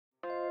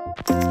Is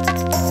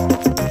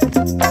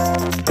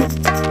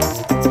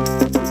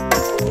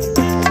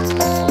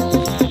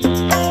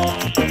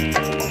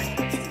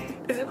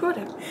it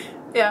recording?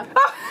 Yeah.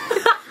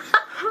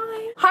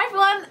 Hi. Hi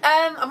everyone,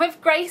 I'm with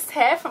Grace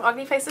here from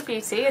Ugly Face of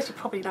Beauty, as you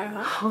probably know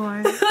her.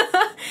 Hi.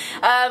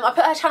 I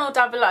put her channel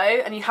down below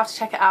and you have to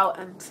check it out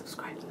and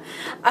subscribe.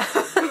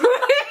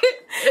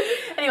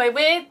 Anyway,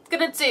 we're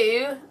gonna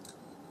do...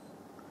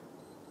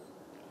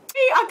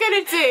 We are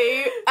gonna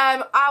do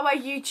our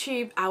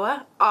YouTube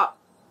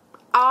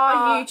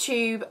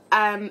YouTube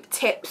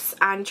tips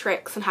and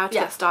tricks on how to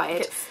get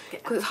started,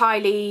 because it's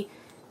highly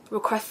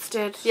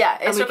requested. Yeah,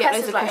 it's and we get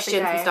loads of like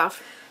questions and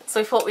stuff. So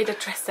we thought we'd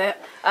address it.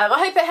 I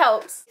hope it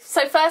helps.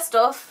 So first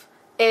off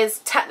is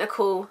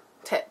technical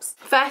tips.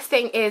 First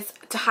thing is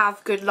to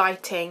have good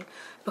lighting,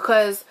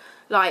 because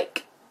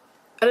like,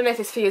 I don't know if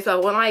it's for you as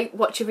well, when I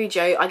watch a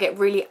video I get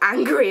really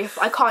angry if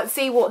I can't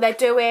see what they're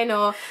doing,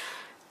 or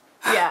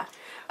yeah.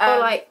 or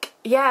like,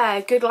 yeah,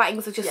 good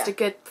lighting's just a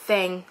good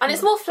thing. And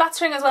it's more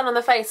flattering as well on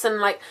the face,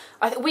 and like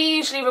we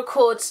usually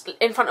record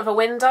in front of a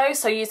window,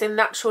 so using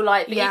natural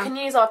light, but you can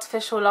use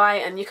artificial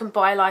light, and you can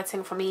buy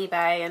lighting from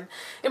eBay, and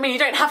I mean you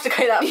don't have to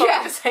go that far.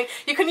 I'm just saying,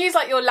 you can use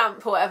like your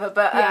lamp or whatever,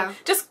 but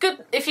just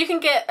good, if you can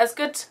get as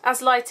good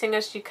as lighting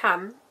as you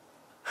can.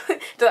 Does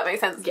that make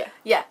sense?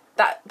 Yeah,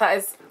 that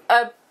is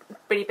a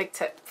really big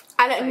tip.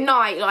 And at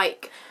night,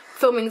 like,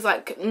 filming's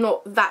like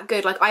not that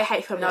good. Like, I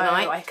hate filming at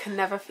night. No, I can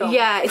never film.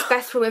 Yeah, it's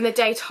best for in the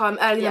daytime,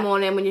 early in the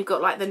morning, when you've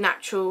got like the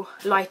natural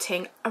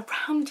lighting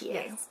around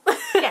you.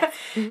 Yes.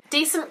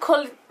 Decent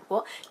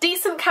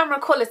camera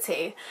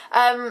quality.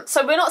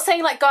 So we're not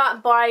saying like go out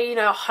and buy, you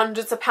know,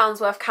 hundreds of pounds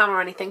worth of camera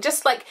or anything.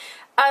 Just like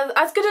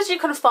as good as you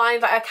can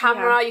find, like a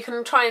camera. You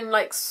can try and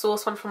like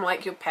source one from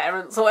like your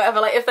parents or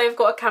whatever. Like if they've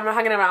got a camera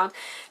hanging around,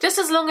 just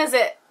as long as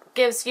it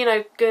gives, you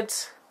know,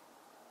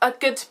 a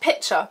good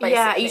picture, basically.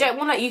 Yeah, you don't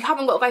want to, you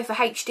haven't got to go for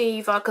HD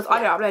either, because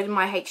I don't upload in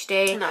my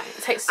HD. No,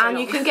 it takes so long.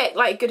 And you can get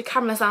like good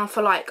cameras now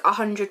for like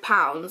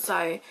 £100,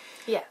 so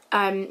yeah.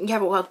 You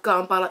haven't got to go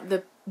and buy like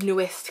the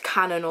newest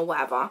Canon or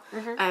whatever.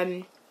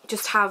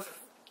 Just have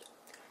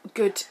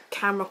good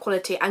camera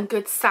quality and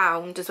good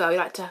sound as well. We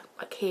like to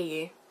like hear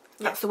you.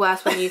 That's the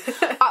worst, when you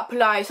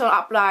upload, someone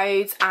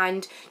uploads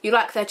and you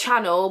like their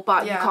channel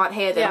but you can't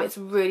hear them. It's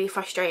really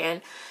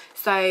frustrating.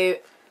 So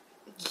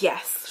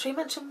yes. Should we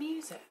mention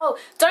music? Oh,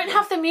 don't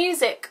have the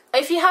music.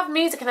 If you have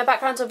music in the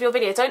background of your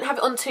video, don't have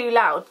it on too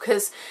loud,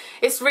 because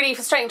it's really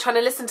frustrating trying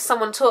to listen to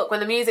someone talk when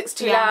the music's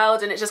too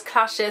loud and it just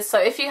clashes. So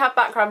if you have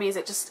background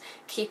music, just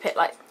keep it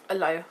like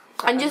low.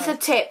 And just a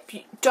tip,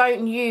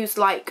 don't use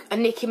like a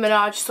Nicki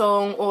Minaj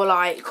song or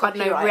like, I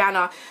don't know,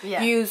 Rihanna.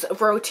 Use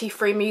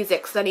royalty-free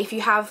music, so then if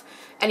you have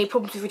any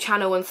problems with your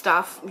channel and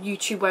stuff,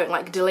 YouTube won't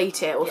like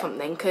delete it or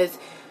something, because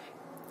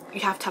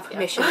you have to have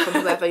permission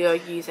from whoever you're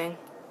using.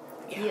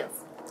 Yes.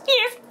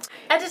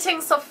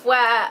 Editing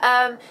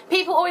software.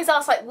 People always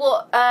ask like,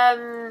 what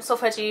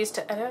software do you use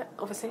to edit?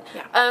 Obviously.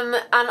 And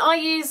I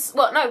use,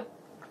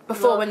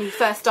 before, when you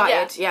first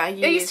started, I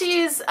used to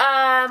use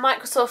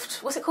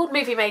Microsoft, what's it called?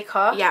 Movie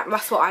Maker. Yeah,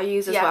 that's what I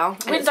use as well.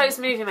 Windows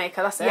Movie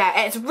Maker, that's it. Yeah,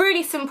 and it's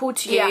really simple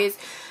to use,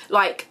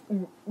 like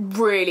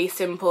really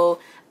simple.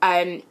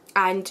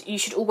 And you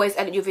should always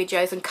edit your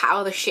videos and cut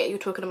out the shit you're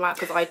talking about,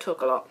 because I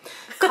talk a lot.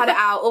 Cut it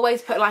out.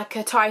 Always put like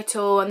a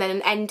title and then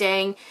an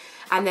ending,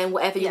 and then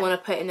whatever you want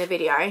to put in the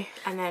video,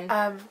 and then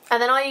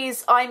I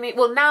use iMovie.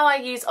 Well, now I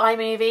use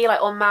iMovie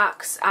like on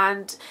Macs,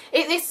 and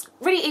it's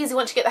really easy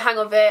once you get the hang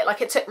of it. Like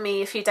it took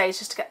me a few days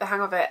just to get the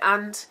hang of it,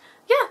 and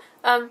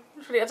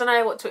really, I don't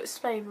know what to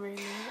explain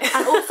really.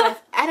 And also,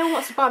 if anyone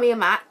wants to buy me a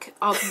Mac,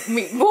 I'll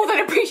more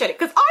than appreciate it,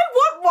 because I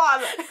want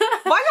one.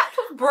 My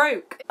laptop's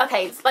broke.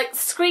 Okay, it's like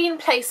screen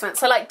placement.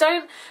 So like,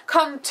 don't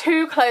come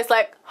too close.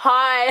 Like,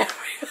 hi.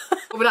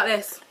 We'll be like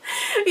this.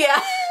 Yeah.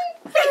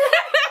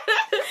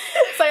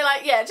 So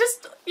like, yeah,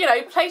 just, you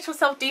know, place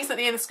yourself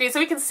decently in the screen so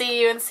we can see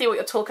you and see what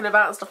you're talking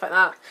about and stuff like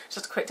that.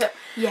 Just a quick tip.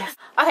 Yeah.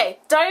 Okay,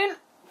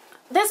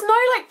 there's no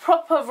like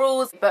proper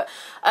rules, but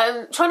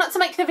try not to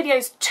make the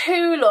videos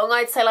too long.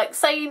 I'd say like,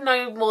 say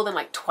no more than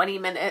like 20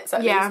 minutes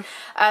at least.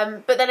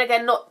 But then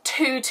again, not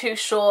too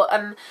short.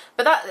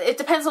 But that, it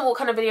depends on what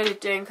kind of video you're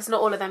doing, because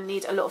not all of them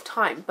need a lot of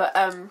time. But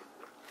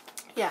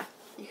yeah.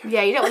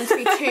 Yeah, you don't want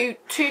it to be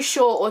too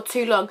short or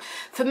too long.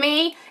 For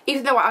me,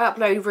 even though I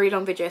upload really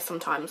long videos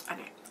sometimes, I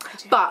do.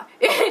 But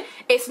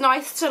it's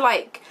nice to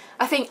like,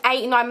 I think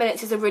 8-9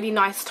 minutes is a really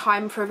nice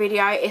time for a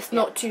video. It's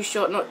not too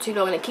short, not too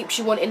long, and it keeps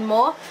you wanting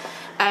more.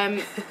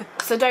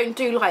 So don't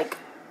do like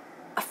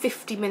a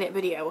 50-minute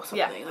video or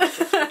something. That's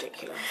just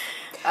ridiculous.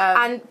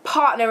 And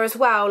partner as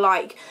well,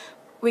 like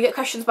we get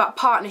questions about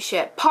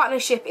partnership.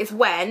 Partnership is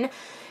when,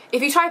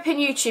 if you type in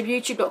YouTube,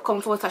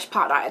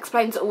 youtube.com/partner, it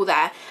explains it all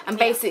there, and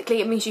basically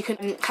it means you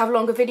can have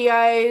longer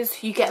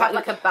videos, you get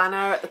like a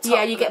banner at the top.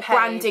 Yeah, you get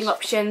branding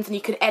options, and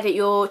you can edit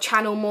your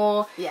channel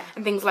more,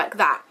 and things like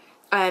that.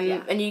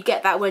 And you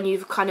get that when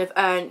you've kind of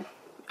earned,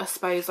 I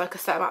suppose, like a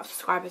certain amount of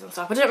subscribers and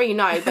stuff. I don't really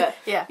know, but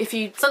if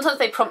you... Sometimes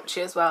they prompt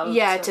you as well.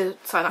 Yeah, to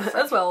sign up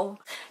as well.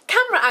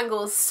 Camera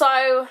angles.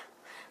 So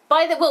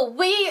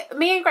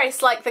me and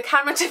Grace like the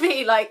camera to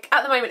be like,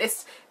 at the moment,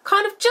 it's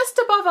kind of just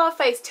above our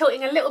face,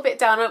 tilting a little bit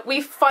down.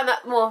 We find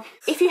that more...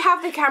 If you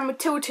have the camera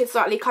tilted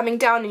slightly, coming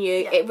down on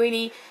you, it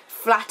really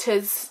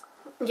flatters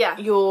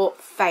your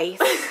face.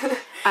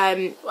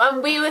 And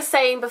we were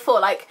saying before,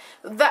 like,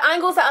 the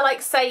angles that are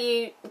like,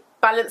 say you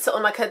balance it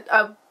on like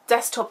a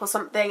desktop or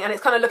something, and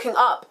it's kind of looking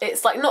up,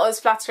 it's like not as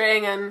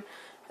flattering, and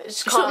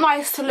it's not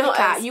nice to look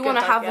at. You want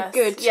to have a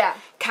good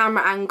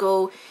camera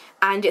angle,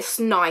 and it's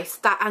nice.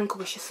 That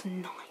angle is just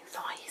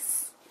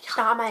nice. You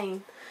know what I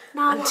mean?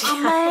 Know what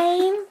I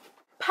mean?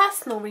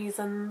 Personal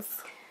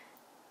reasons.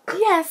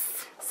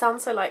 Yes.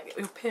 Sounds so like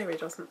your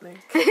period or something.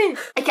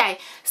 Okay,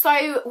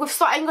 so with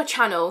starting a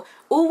channel,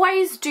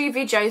 always do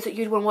videos that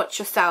you'd want to watch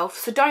yourself.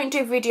 So don't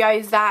do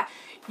videos that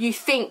you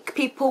think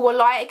people will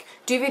like.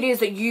 Do videos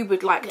that you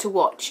would like to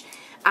watch.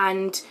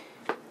 And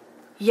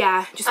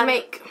just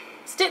make...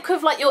 Stick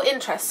with like your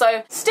interests.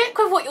 So stick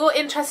with what you're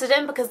interested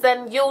in, because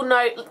then you'll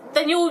know,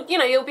 then you'll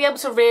be able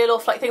to reel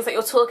off like things that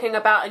you're talking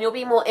about, and you'll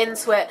be more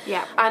into it.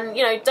 Yeah. And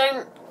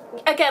don't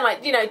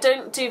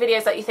do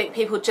videos that you think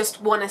people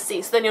just want to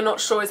see, so then you're not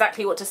sure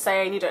exactly what to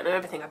say and you don't know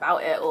everything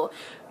about it, or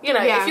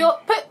if you're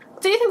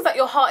do things that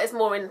your heart is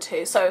more into,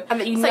 and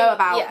that you know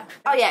about.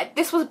 Oh yeah,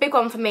 this was a big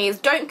one for me, is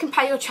don't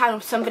compare your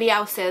channel to somebody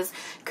else's,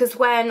 because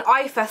when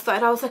I first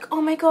started I was like, oh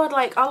my god,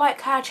 like I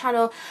like her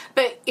channel,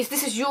 but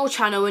this is your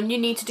channel and you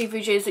need to do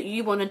videos that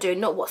you want to do,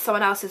 not what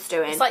someone else is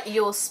doing. It's like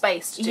your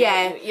space to do,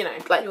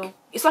 like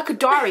it's like a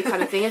diary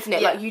kind of thing, isn't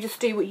it? Like you just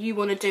do what you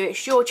want to do,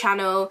 it's your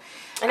channel.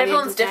 And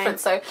everyone's different,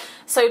 so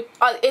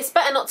it's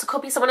better not to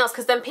copy someone else,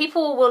 because then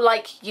people will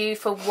like you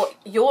for what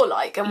you're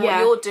like and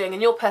what you're doing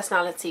and your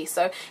personality.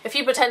 So if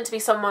you pretend to be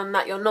someone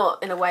that you're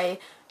not, in a way,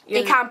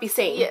 it can't be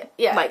seen.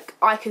 Yeah. Like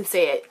I can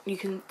see it. You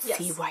can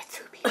see right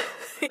through me.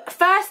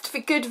 First, for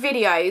good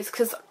videos,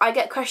 because I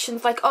get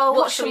questions like, oh,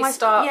 what should we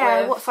start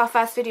with? What's our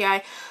first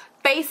video?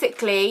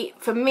 Basically,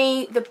 for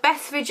me, the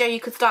best video you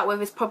could start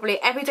with is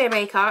probably everyday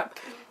makeup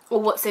or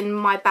what's in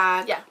my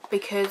bag. Yeah.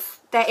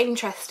 Because they're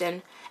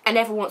interesting. And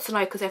everyone wants to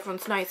know, because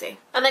everyone's nosy.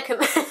 And they can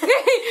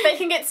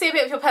get to see a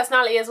bit of your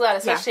personality as well,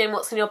 especially in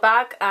what's in your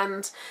bag.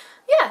 And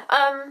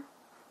I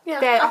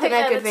think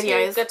they're good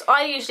videos. Good.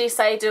 I usually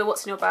say do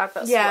what's in your bag.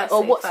 That's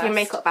or what's in your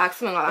makeup bag,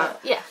 something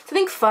like that.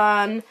 Something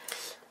fun.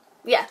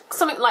 Yeah,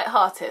 something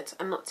light-hearted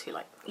and not too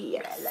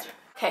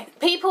Okay,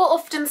 people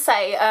often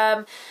say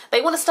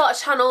they want to start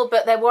a channel,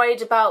 but they're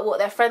worried about what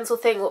their friends will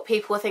think, what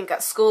people will think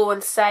at school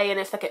and say, and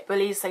if they get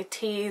bullied, say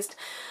teased.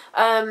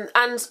 And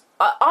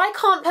I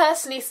can't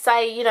personally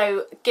say,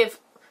 give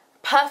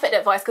perfect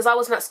advice, because I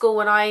wasn't at school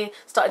when I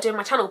started doing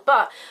my channel,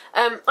 but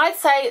I'd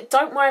say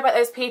don't worry about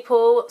those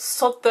people,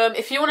 sod them.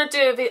 If you want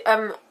to do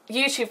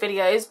YouTube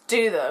videos,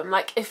 do them.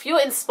 Like, if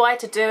you're inspired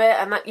to do it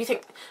and that you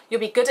think you'll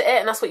be good at it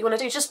and that's what you want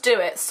to do, just do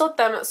it. Sod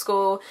them at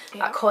school,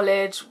 at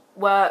college,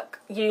 work,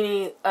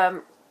 uni,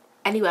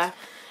 anywhere.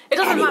 It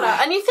doesn't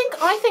matter. And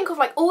I think of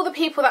like all the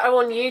people that are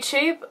on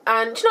YouTube,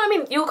 and do you know what I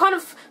mean? You're kind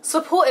of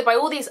supported by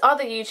all these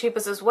other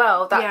YouTubers as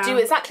well that do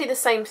exactly the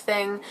same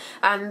thing,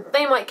 and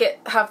they might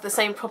have the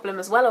same problem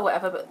as well or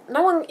whatever, but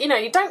no one,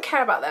 you don't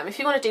care about them. If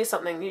you want to do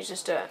something, you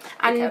just do it.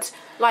 And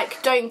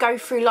like, don't go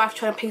through life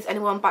trying to please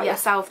anyone but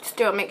yourself. Just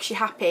do what makes you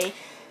happy,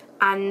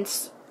 and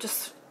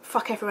just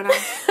fuck everyone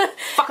else.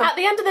 Fuck 'em. At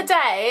the end of the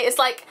day, it's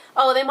like,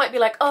 oh, they might be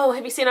like, oh,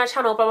 have you seen our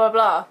channel, blah, blah,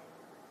 blah.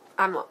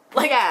 And what?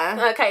 Like,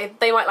 okay,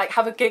 they might like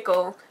have a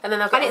giggle and then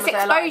they'll get on with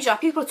their life. And it's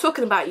exposure. People are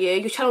talking about you.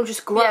 Your channel will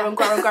just grow and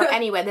grow and grow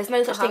anyway. There's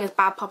no such thing as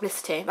bad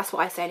publicity. That's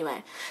what I say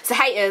anyway. So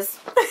haters,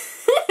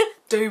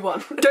 do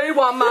one. Do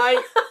one, mate.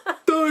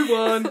 Do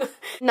one.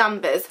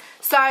 Numbers.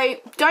 So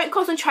don't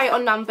concentrate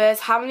on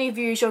numbers, how many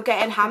views you're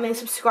getting, how many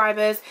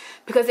subscribers,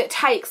 because it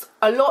takes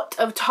a lot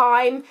of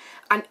time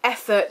and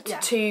effort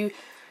to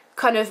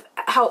kind of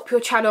help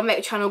your channel, make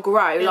your channel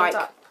grow.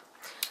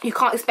 You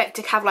can't expect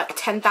to have like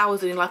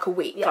 10,000 in like a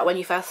week, like when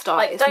you first start.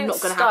 Like, it's not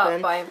going to happen.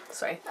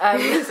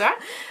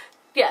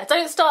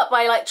 Don't start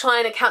by like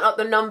trying to count up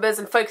the numbers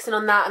and focusing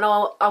on that and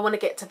I want to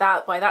get to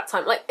that by that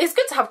time. Like, it's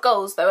good to have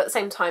goals though at the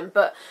same time,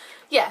 but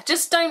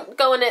just don't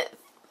go on it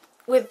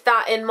with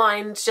that in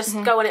mind. Just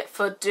go on it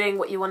for doing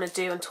what you want to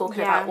do and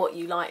talking about what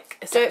you like,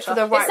 etc. Do it for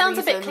the right It sounds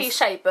a bit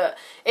cliche, but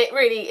it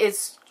really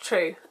is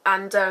true.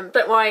 And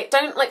don't worry,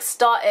 don't like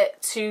start it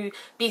to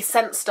be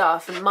sent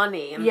stuff and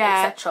money and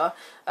etc.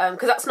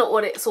 Because that's not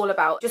what it's all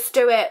about. Just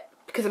do it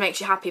because it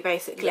makes you happy,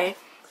 basically.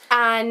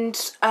 And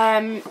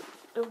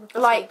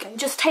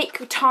just take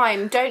your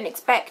time. Don't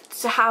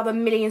expect to have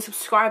 1 million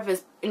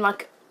subscribers in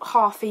like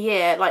half a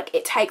year. Like,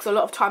 it takes a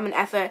lot of time and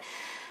effort.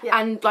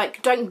 And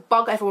like, don't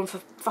bug everyone for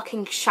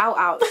fucking shout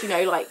outs,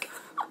 like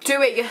do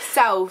it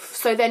yourself,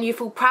 so then you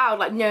feel proud,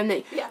 like knowing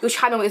that your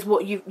channel is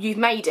what you've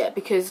made it,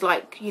 because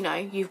like,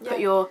 you've put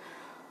your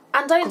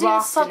and don't do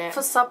the sub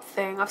for sub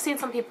thing. I've seen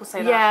some people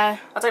say that.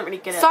 I don't really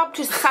get it. Sub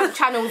to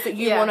channels that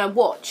you want to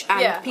watch,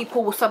 and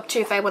people will sub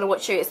to if they want to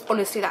watch you. It's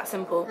honestly that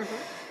simple.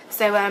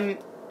 So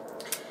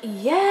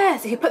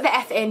yes, if you put the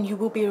effort in, you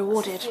will be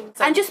rewarded.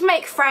 And just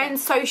make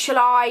friends,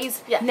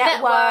 socialise,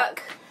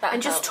 network.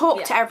 and just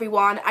talk to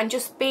everyone and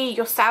just be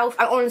yourself.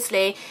 And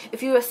honestly,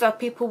 if you're yourself,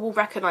 people will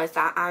recognise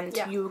that, and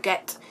you will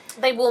get.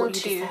 They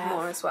want you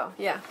more as well.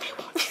 Yeah.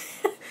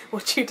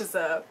 What you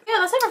deserve. Yeah,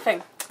 that's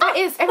everything. That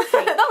is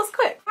everything. That was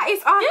quick. That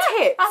is our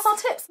tips. That's our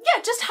tips.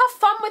 Yeah, just have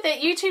fun with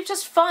it. YouTube's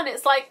just fun.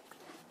 It's like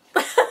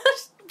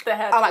the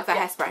hair. I like that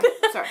hairspray.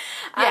 Sorry.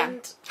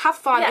 And have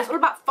fun. It's all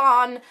about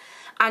fun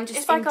and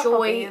just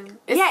enjoy.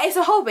 It's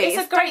a hobby. It's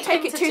a great Don't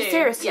take thing it to too do.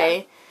 seriously.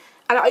 Yeah.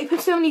 And it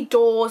opens so many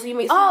doors. You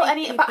meet so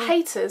many people. About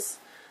haters.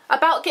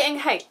 About getting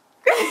hate.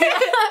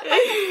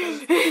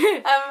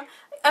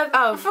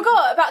 I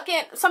forgot about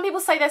getting. Some people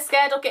say they're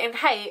scared of getting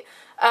hate.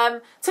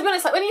 To be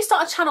honest, like when you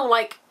start a channel,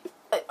 like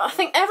I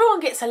think everyone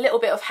gets a little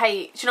bit of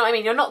hate. Do you know what I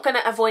mean? You're not going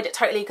to avoid it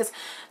totally because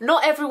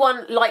not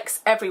everyone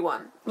likes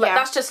everyone. Like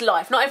that's just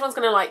life. Not everyone's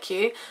going to like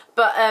you.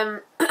 But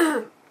and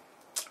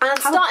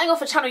starting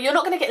off a channel, you're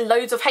not going to get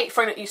loads of hate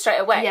thrown at you straight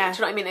away. Yeah. Do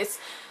you know what I mean?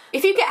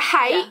 If you get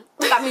hate,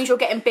 that means you're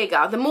getting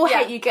bigger. The more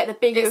hate you get, the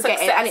bigger you're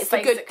getting, and it's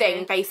a good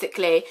thing,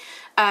 basically.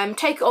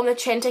 Take it on the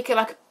chin, take it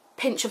like a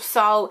pinch of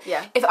salt.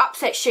 Yeah. If it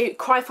upsets you,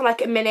 cry for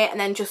like a minute and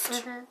then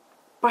just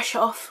brush it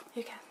off.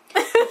 Okay.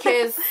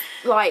 Because,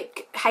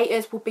 like,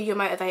 haters will be your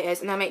motivators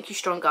and they'll make you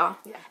stronger.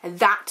 Yeah. And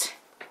that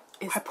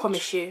is, I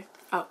promise you,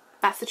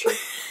 that's the truth.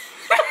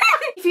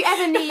 If you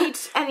ever need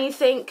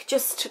anything,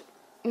 just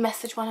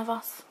message one of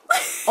us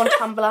on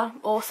Tumblr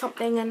or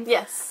something and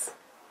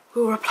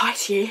we'll reply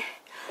to you.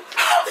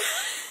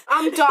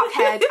 I'm dark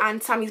haired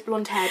and Sammy's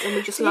blonde haired and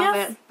we just love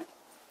it.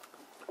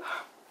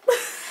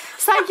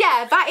 So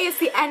yeah, that is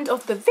the end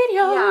of the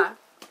video. Yeah.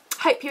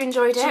 Hope you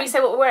enjoyed it. Should we say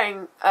what we're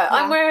wearing?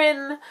 I'm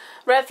wearing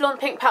Revlon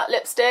Pink Pout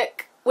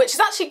lipstick, which is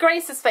actually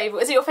Grace's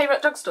favourite. Is it your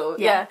favourite drugstore?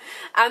 Yeah.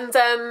 And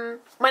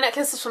my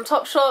necklace is from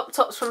Topshop,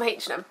 top's from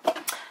H&M.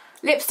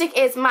 Lipstick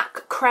is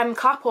MAC Creme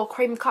Cup or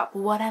Cream Cup,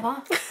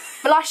 whatever.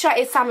 Blusher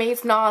is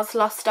Sammy's NARS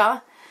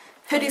Luster.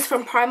 Hoodies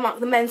from Primark,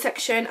 the men's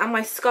section, and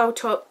my skull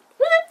top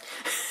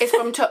is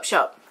from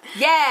Topshop.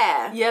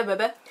 Yeah! Yeah,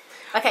 baby.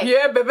 Okay.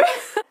 Yeah, baby.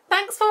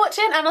 Thanks for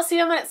watching, and I'll see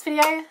you on my next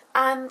video.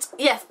 And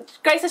yes,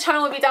 Grace's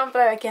channel will be down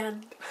below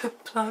again.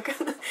 Plug.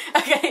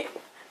 Okay.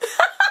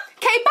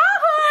 Okay,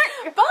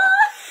 bye! Bye!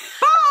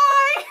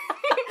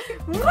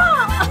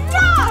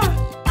 Bye!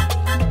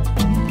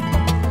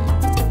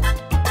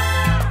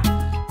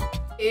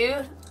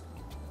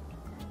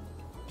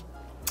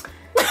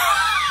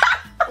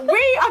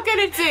 We are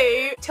gonna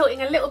do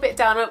tilting a little bit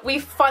down. We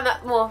find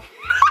that more.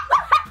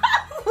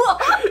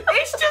 What?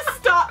 It's just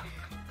stuck.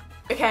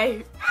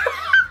 Okay.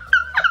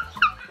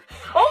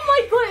 Oh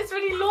my god, it's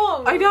really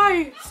long. I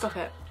know. Stop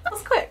it. That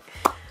was quick.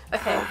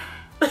 Okay.